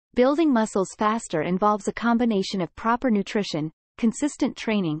Building muscles faster involves a combination of proper nutrition, consistent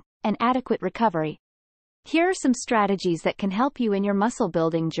training, and adequate recovery. Here are some strategies that can help you in your muscle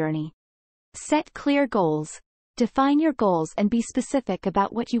building journey. Set clear goals. Define your goals and be specific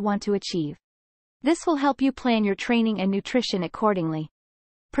about what you want to achieve. This will help you plan your training and nutrition accordingly.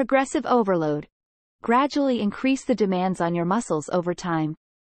 Progressive overload. Gradually increase the demands on your muscles over time.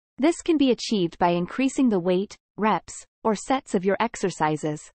 This can be achieved by increasing the weight, reps, or sets of your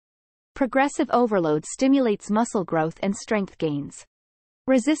exercises. Progressive overload stimulates muscle growth and strength gains.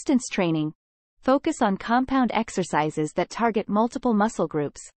 Resistance training. Focus on compound exercises that target multiple muscle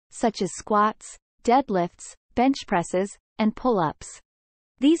groups, such as squats, deadlifts, bench presses, and pull-ups.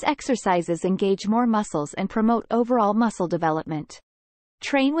 These exercises engage more muscles and promote overall muscle development.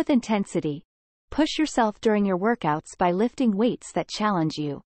 Train with intensity. Push yourself during your workouts by lifting weights that challenge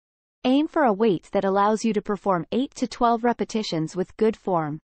you. Aim for a weight that allows you to perform 8 to 12 repetitions with good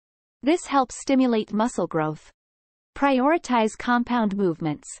form. This helps stimulate muscle growth. Prioritize compound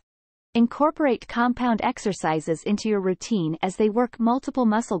movements. Incorporate compound exercises into your routine as they work multiple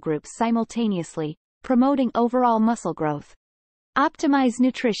muscle groups simultaneously, promoting overall muscle growth. Optimize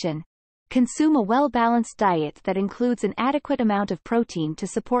nutrition. Consume a well-balanced diet that includes an adequate amount of protein to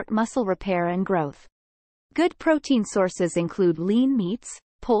support muscle repair and growth. Good protein sources include lean meats,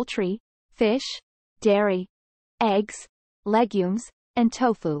 poultry, fish, dairy, eggs, legumes, and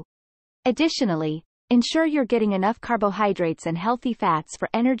tofu. Additionally, ensure you're getting enough carbohydrates and healthy fats for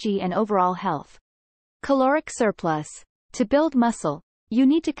energy and overall health. Caloric surplus. To build muscle, you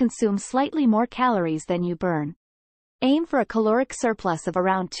need to consume slightly more calories than you burn. Aim for a caloric surplus of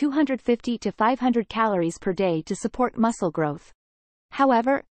around 250 to 500 calories per day to support muscle growth.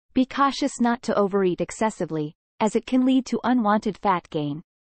 However, be cautious not to overeat excessively, as it can lead to unwanted fat gain.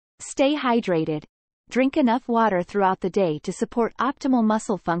 Stay hydrated. Drink enough water throughout the day to support optimal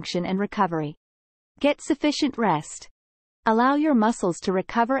muscle function and recovery. Get sufficient rest. Allow your muscles to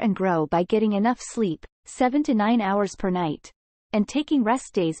recover and grow by getting enough sleep, 7 to 9 hours per night, and taking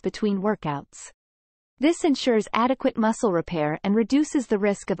rest days between workouts. This ensures adequate muscle repair and reduces the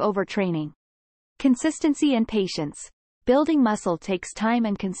risk of overtraining. Consistency and patience. Building muscle takes time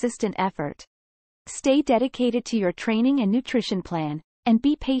and consistent effort. Stay dedicated to your training and nutrition plan, and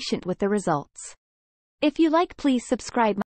be patient with the results. If you like, please subscribe.